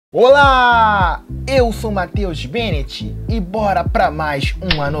Olá, eu sou Matheus Bennett e bora para mais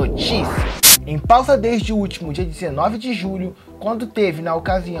uma notícia. Em pausa desde o último dia 19 de julho, quando teve na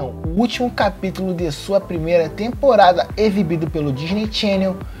ocasião o último capítulo de sua primeira temporada exibido pelo Disney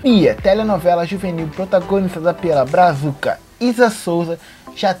Channel, Bia, telenovela juvenil protagonizada pela brazuca Isa Souza,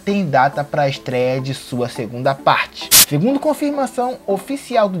 já tem data para a estreia de sua segunda parte. Segundo confirmação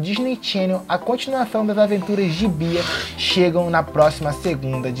oficial do Disney Channel, a continuação das aventuras de Bia chegam na próxima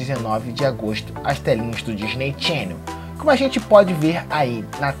segunda, 19 de agosto, às telinhas do Disney Channel, como a gente pode ver aí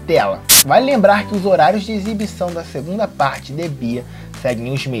na tela. Vale lembrar que os horários de exibição da segunda parte de Bia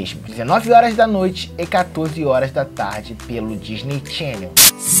seguem os mesmos, 19 horas da noite e 14 horas da tarde pelo Disney Channel.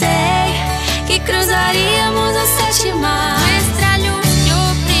 Sei que cruzaríamos os 7 mares.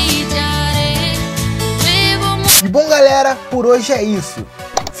 E bom galera, por hoje é isso.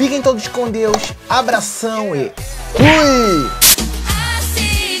 Fiquem todos com Deus, abração e fui!